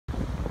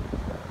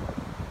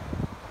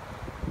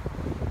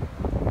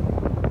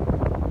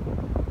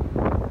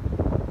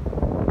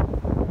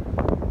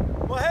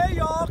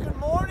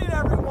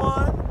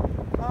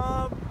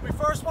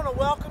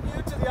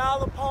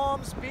Isle of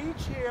Palms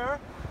Beach here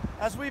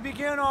as we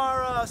begin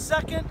our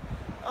second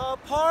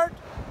part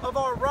of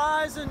our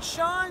Rise and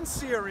Shine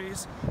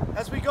series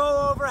as we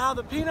go over how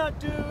the Peanut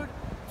Dude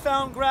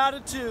found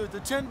gratitude, the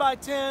 10 by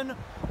 10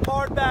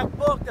 hardback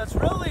book that's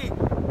really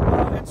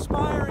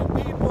inspiring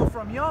people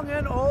from young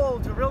and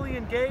old to really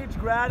engage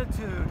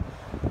gratitude.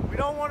 We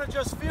don't want to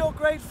just feel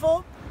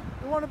grateful,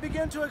 we want to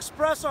begin to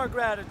express our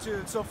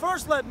gratitude. So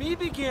first let me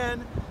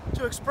begin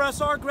to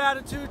express our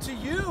gratitude to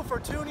you for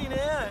tuning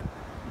in.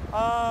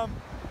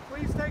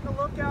 Please take a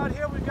look out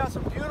here. We've got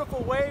some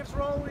beautiful waves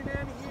rolling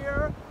in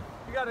here.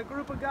 We got a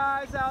group of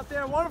guys out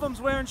there. One of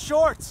them's wearing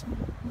shorts.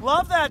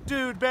 Love that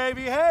dude,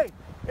 baby. Hey,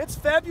 it's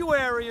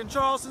February in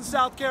Charleston,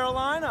 South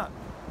Carolina.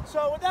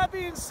 So with that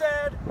being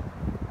said,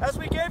 as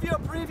we gave you a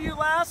preview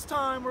last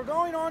time, we're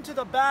going on to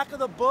the back of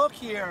the book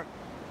here.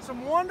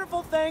 Some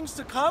wonderful things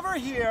to cover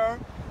here.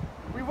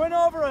 We went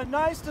over a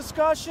nice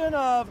discussion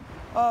of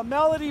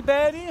Melody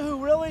Beatty,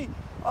 who really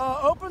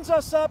opens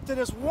us up to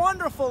this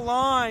wonderful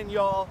line,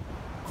 y'all.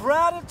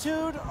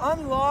 Gratitude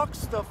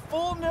unlocks the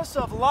fullness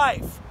of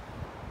life.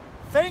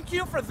 Thank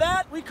you for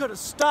that. We could have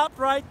stopped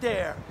right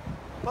there.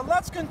 But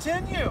let's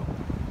continue.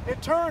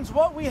 It turns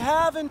what we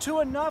have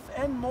into enough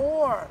and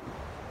more.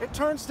 It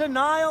turns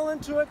denial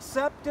into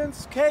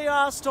acceptance,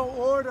 chaos to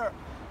order,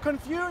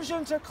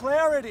 confusion to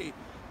clarity.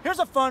 Here's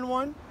a fun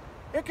one.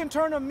 It can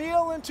turn a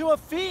meal into a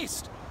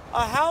feast,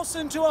 a house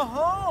into a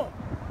home,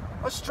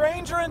 a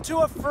stranger into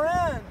a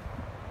friend.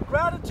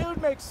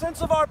 Gratitude makes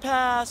sense of our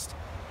past,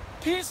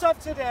 peace of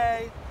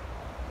today,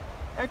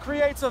 and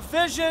creates a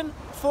vision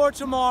for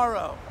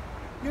tomorrow.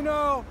 You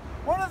know,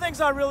 one of the things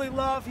I really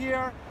love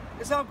here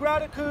is how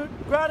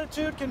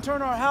gratitude can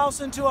turn our house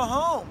into a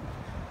home.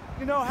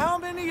 You know, how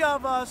many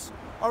of us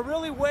are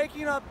really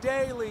waking up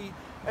daily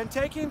and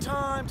taking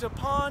time to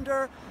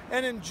ponder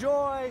and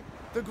enjoy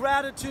the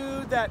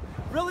gratitude that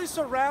really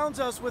surrounds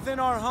us within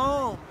our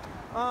home?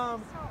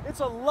 It's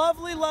a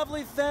lovely,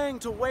 lovely thing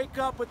to wake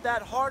up with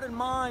that heart and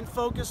mind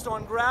focused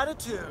on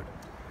gratitude.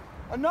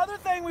 Another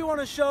thing we want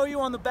to show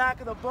you on the back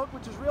of the book,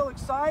 which is real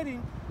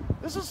exciting,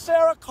 this is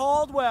Sarah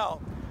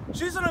Caldwell.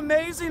 She's an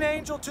amazing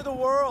angel to the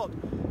world.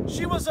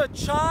 She was a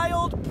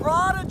child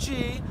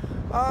prodigy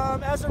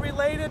as it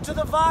related to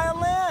the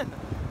violin.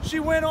 She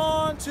went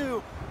on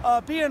to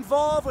be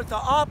involved with the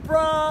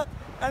opera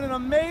and an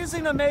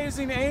amazing,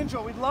 amazing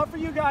angel. We'd love for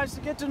you guys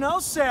to get to know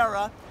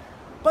Sarah.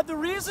 But the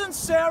reason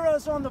Sarah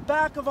is on the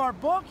back of our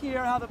book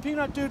here, How the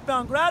Peanut Dude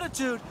Found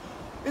Gratitude,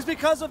 is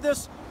because of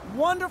this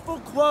wonderful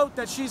quote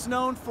that she's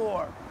known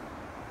for.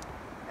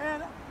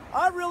 And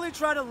I really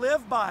try to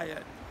live by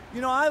it.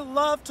 You know, I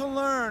love to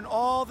learn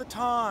all the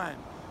time.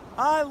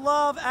 I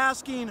love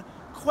asking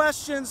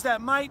questions that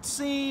might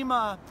seem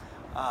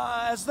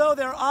as though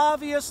they're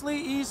obviously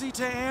easy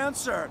to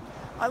answer.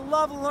 I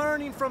love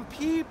learning from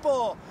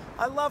people.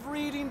 I love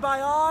reading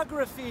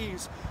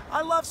biographies.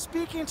 I love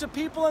speaking to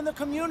people in the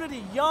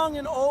community, young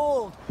and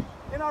old.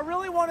 And I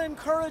really want to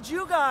encourage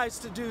you guys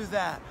to do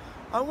that.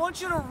 I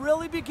want you to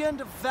really begin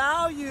to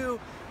value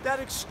that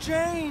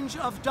exchange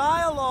of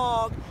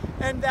dialogue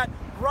and that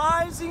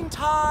rising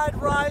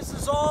tide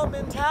rises all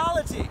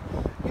mentality.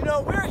 You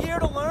know, we're here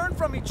to learn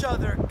from each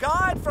other,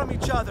 guide from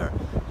each other.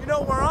 You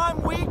know, where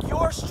I'm weak,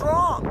 you're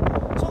strong.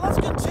 So let's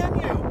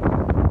continue.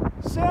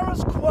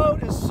 Sarah's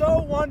quote is so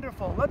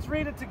wonderful. Let's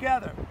read it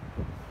together.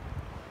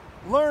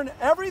 Learn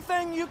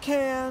everything you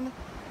can,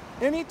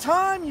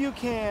 anytime you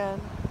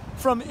can,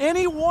 from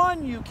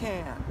anyone you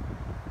can.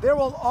 There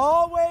will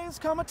always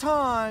come a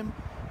time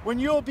when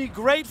you'll be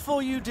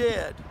grateful you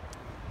did.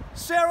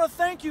 Sarah,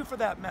 thank you for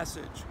that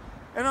message.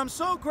 And I'm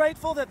so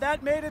grateful that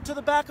that made it to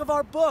the back of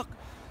our book,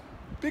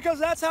 because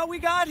that's how we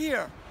got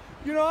here.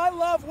 You know, I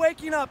love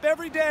waking up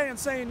every day and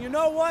saying, you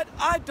know what?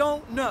 I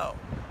don't know.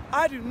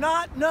 I do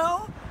not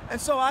know,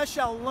 and so I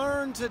shall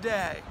learn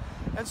today.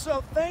 And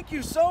so thank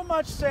you so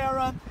much,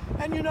 Sarah.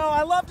 And you know,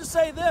 I love to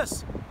say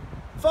this,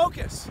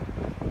 focus.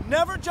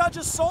 Never judge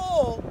a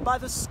soul by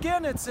the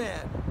skin it's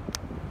in.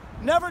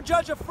 Never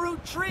judge a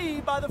fruit tree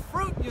by the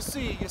fruit you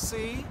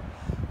see.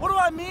 What do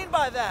I mean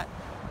by that?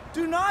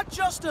 Do not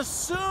just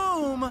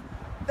assume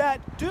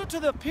that due to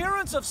the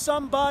appearance of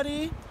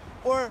somebody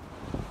or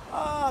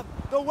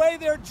the way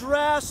they're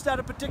dressed at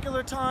a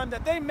particular time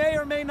that they may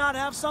or may not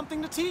have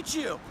something to teach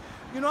you.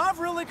 You know, I've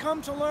really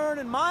come to learn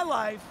in my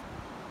life,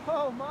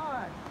 oh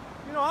my,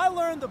 you know, I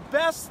learned the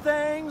best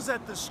things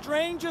at the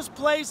strangest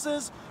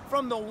places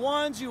from the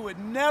ones you would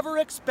never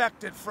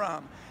expect it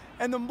from.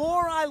 And the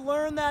more I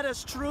learn that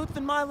as truth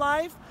in my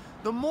life,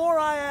 the more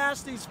I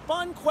ask these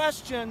fun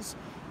questions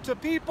to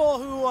people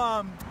who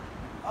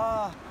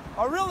are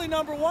really,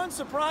 number one,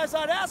 surprised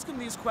I'd ask them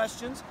these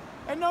questions,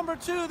 and number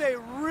two, they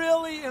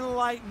really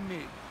enlighten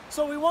me.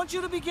 So we want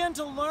you to begin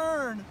to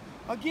learn,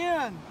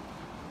 again,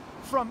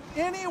 from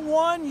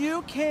anyone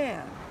you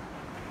can,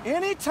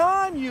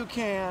 anytime you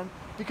can,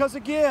 because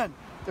again,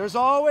 there's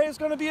always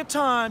going to be a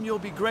time you'll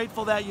be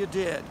grateful that you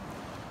did.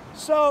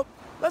 So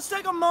let's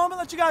take a moment,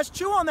 let you guys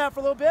chew on that for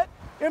a little bit.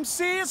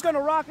 MC is going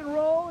to rock and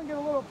roll and get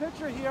a little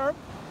picture here.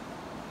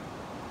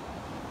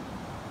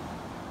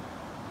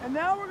 And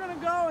now we're going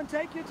to go and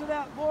take you to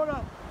that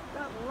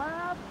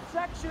last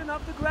section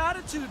of the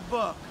gratitude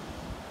book.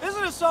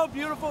 Isn't it so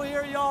beautiful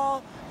here,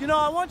 y'all? You know,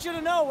 I want you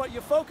to know what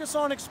you focus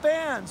on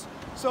expands.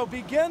 So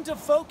begin to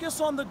focus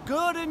on the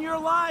good in your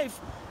life,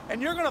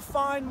 and you're going to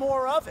find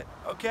more of it,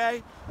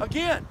 okay?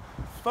 Again,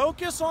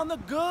 focus on the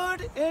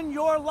good in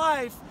your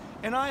life,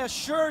 and I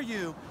assure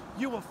you,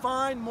 you will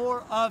find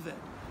more of it.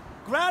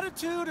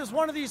 Gratitude is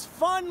one of these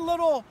fun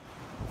little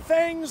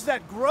things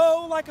that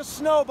grow like a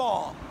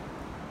snowball.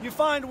 You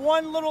find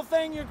one little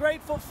thing you're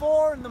grateful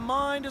for, and the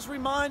mind is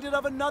reminded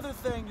of another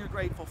thing you're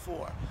grateful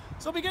for.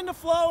 So begin to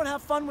flow and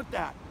have fun with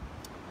that.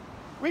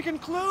 We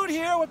conclude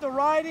here with the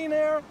writing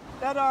there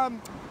that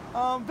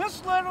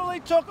this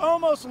literally took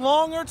almost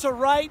longer to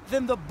write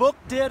than the book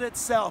did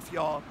itself,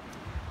 y'all.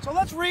 So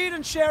let's read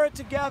and share it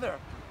together.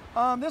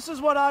 This is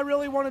what I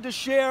really wanted to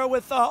share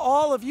with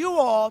all of you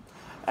all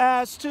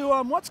as to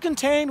what's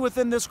contained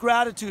within this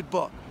gratitude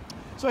book.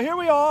 So here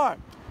we are.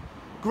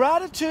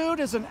 Gratitude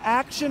is an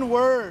action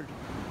word.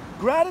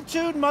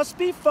 Gratitude must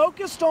be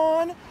focused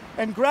on,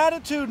 and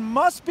gratitude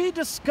must be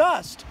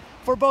discussed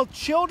for both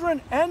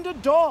children and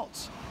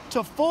adults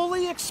to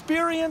fully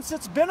experience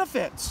its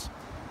benefits.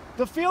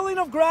 The feeling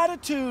of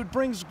gratitude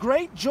brings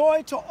great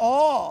joy to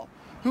all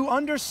who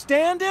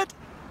understand it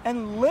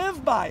and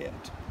live by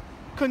it.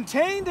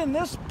 Contained in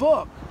this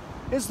book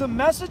is the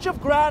message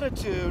of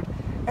gratitude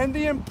and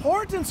the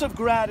importance of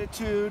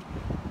gratitude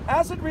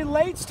as it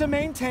relates to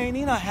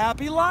maintaining a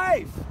happy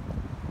life.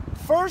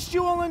 First,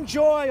 you will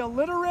enjoy a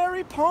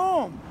literary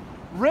poem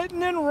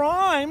written in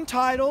rhyme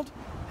titled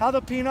How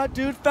the Peanut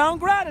Dude Found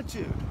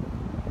Gratitude.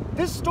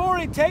 This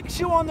story takes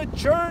you on the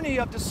journey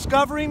of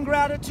discovering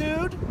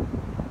gratitude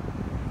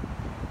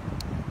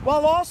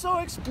while also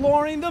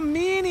exploring the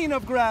meaning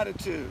of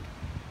gratitude.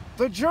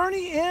 The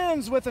journey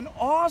ends with an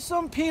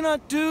awesome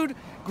Peanut Dude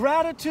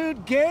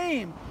gratitude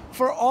game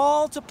for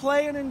all to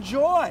play and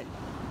enjoy.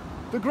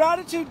 The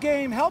gratitude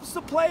game helps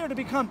the player to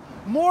become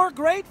more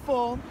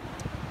grateful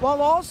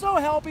while also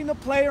helping the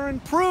player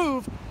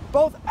improve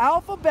both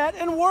alphabet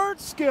and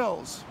word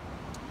skills.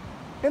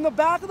 In the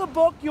back of the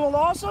book, you will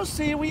also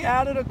see we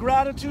added a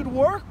gratitude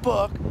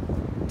workbook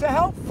to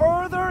help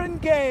further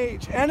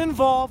engage and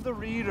involve the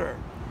reader.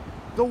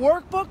 The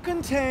workbook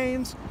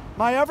contains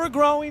my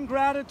ever-growing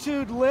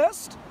gratitude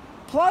list,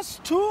 plus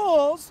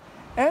tools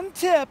and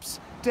tips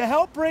to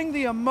help bring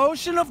the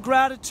emotion of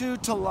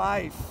gratitude to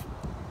life.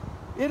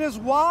 It is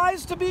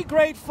wise to be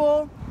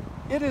grateful.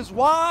 It is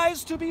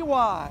wise to be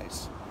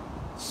wise.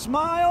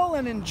 Smile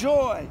and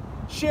enjoy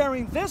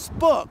sharing this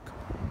book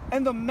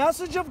and the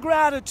message of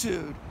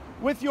gratitude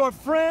with your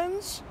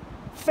friends,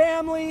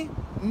 family,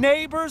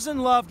 neighbors,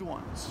 and loved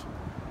ones.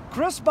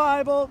 Chris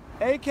Bible,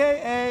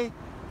 aka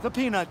the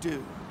Peanut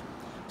Dude.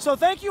 So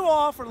thank you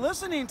all for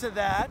listening to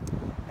that.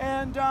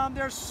 And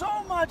there's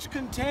so much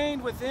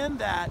contained within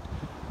that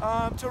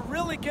to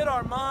really get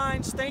our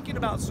minds thinking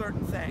about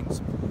certain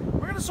things.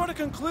 We're going to sort of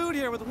conclude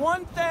here with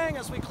one thing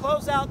as we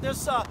close out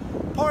this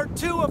part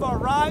 2 of our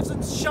Rise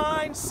and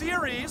Shine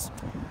series.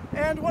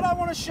 And what I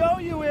want to show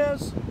you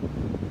is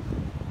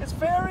it's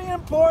very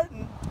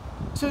important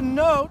to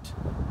note,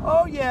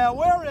 oh yeah,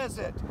 where is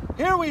it?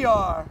 Here we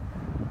are.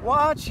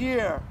 Watch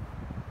here.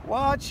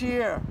 Watch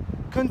here.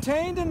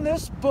 Contained in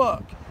this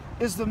book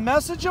is the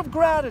message of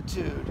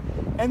gratitude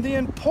and the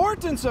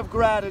importance of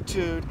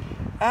gratitude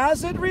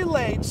as it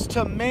relates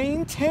to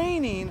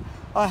maintaining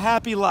a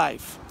happy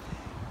life.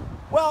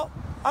 Well,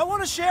 I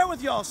want to share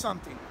with y'all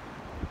something.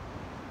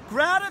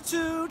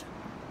 Gratitude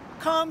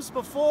comes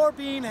before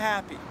being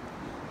happy.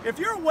 If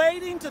you're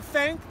waiting to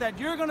think that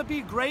you're going to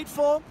be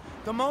grateful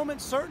the moment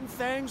certain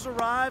things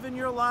arrive in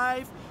your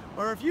life,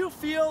 or if you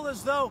feel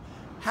as though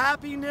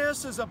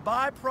happiness is a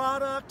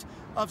byproduct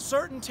of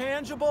certain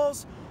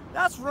tangibles,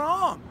 that's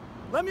wrong.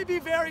 Let me be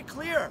very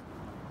clear.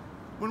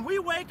 When we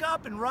wake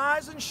up and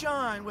rise and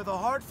shine with a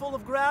heart full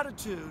of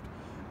gratitude,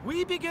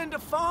 we begin to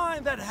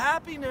find that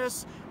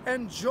happiness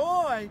and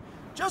joy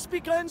just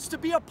begins to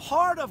be a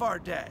part of our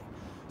day.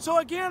 So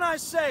again, I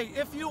say,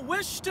 if you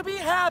wish to be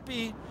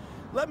happy,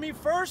 let me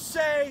first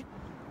say,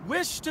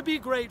 wish to be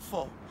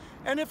grateful.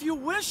 And if you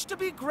wish to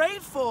be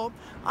grateful,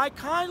 I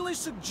kindly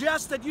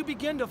suggest that you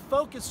begin to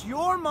focus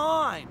your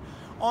mind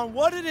on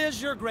what it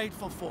is you're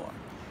grateful for.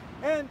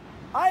 And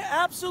I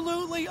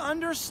absolutely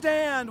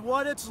understand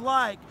what it's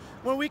like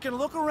when we can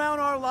look around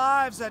our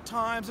lives at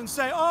times and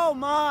say, oh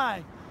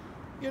my,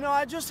 you know,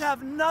 I just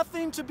have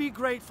nothing to be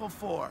grateful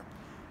for.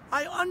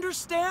 I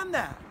understand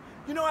that.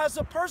 You know, as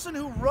a person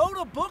who wrote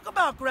a book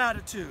about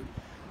gratitude,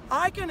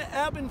 I can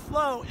ebb and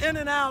flow in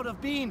and out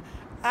of being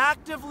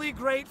actively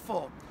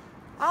grateful.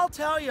 I'll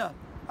tell you,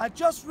 I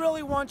just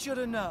really want you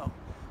to know,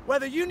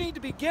 whether you need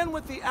to begin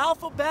with the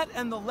alphabet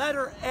and the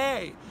letter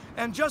A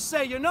and just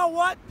say, you know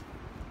what?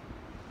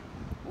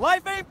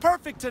 Life ain't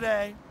perfect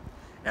today,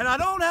 and I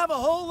don't have a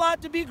whole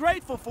lot to be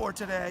grateful for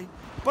today,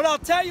 but I'll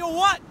tell you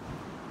what,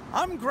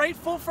 I'm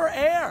grateful for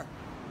air.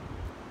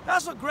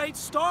 That's a great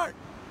start.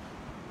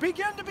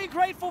 Begin to be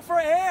grateful for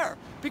air,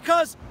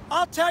 because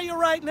I'll tell you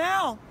right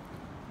now,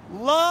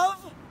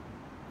 love,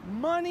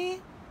 money,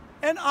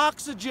 and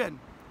oxygen.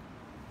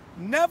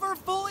 Never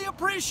fully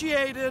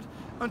appreciated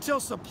until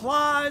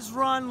supplies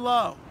run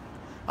low.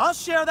 I'll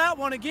share that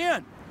one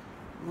again.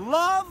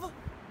 Love,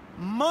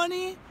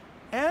 money,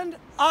 and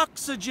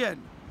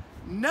oxygen.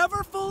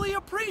 Never fully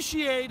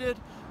appreciated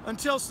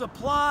until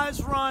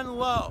supplies run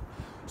low.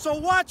 So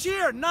watch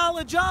here.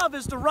 Knowledge of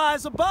is to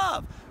rise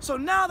above. So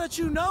now that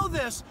you know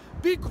this,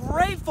 be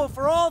grateful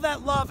for all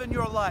that love in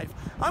your life.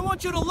 I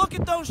want you to look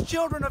at those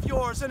children of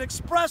yours and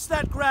express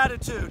that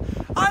gratitude.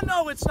 I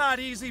know it's not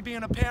easy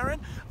being a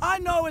parent. I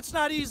know it's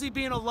not easy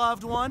being a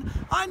loved one.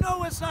 I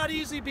know it's not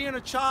easy being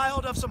a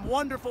child of some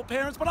wonderful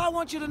parents, but I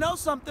want you to know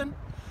something.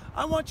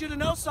 I want you to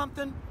know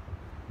something.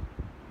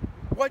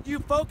 What you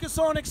focus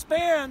on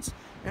expands,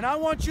 and I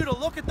want you to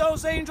look at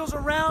those angels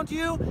around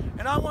you,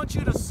 and I want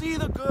you to see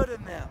the good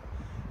in them.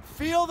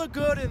 Feel the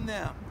good in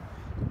them.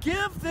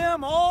 Give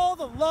them all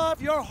the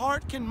love your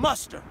heart can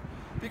muster.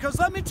 Because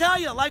let me tell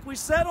you, like we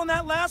said on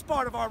that last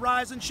part of our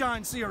Rise and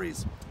Shine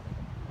series,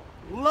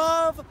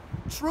 love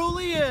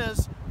truly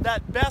is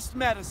that best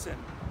medicine.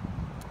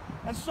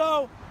 And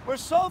so we're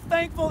so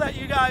thankful that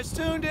you guys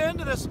tuned in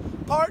to this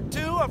part 2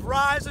 of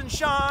Rise and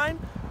Shine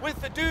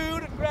with the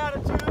Dude and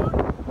Gratitude.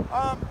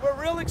 We're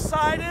real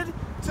excited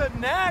to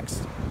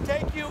next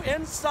take you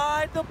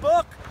inside the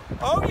book.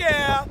 Oh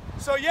yeah.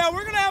 So yeah,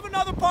 we're going to have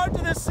another part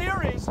to this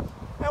series.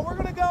 And we're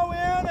going to go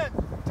in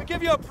and to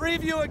give you a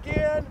preview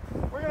again,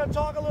 we're going to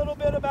talk a little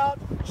bit about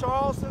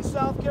Charleston,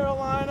 South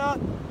Carolina.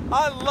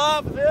 I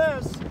love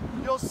this.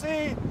 You'll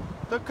see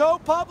the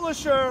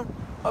co-publisher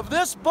of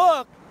this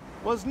book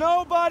was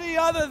nobody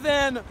other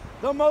than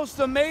the most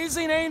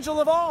amazing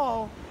angel of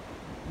all,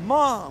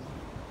 Mom.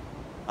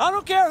 I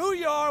don't care who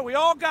you are, we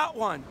all got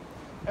one.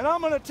 And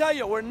I'm going to tell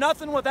you, we're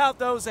nothing without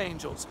those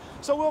angels.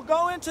 So we'll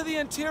go into the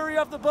interior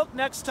of the book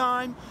next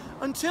time.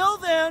 Until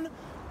then,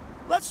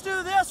 let's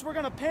do this. We're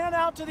going to pan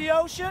out to the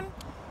ocean.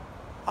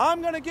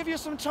 I'm going to give you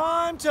some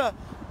time to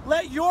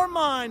let your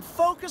mind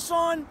focus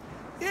on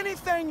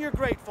anything you're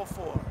grateful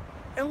for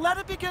and let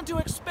it begin to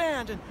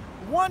expand, and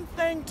one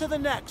thing to the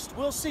next.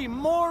 We'll see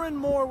more and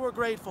more we're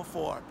grateful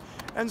for.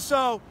 And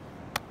so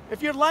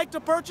if you'd like to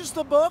purchase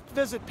the book,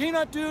 visit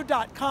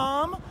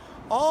peanutdude.com.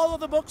 All of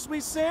the books we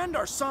send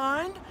are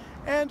signed,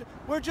 and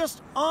we're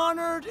just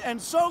honored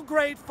and so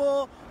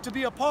grateful to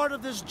be a part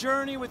of this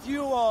journey with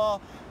you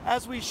all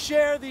as we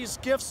share these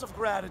gifts of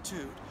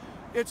gratitude.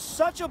 It's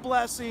such a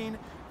blessing,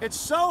 it's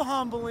so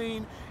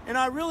humbling, and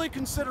I really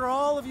consider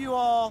all of you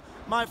all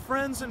my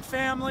friends and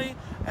family,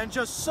 and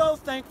just so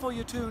thankful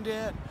you tuned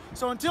in.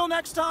 So until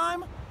next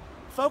time,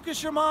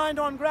 focus your mind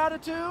on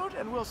gratitude,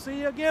 and we'll see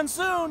you again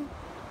soon.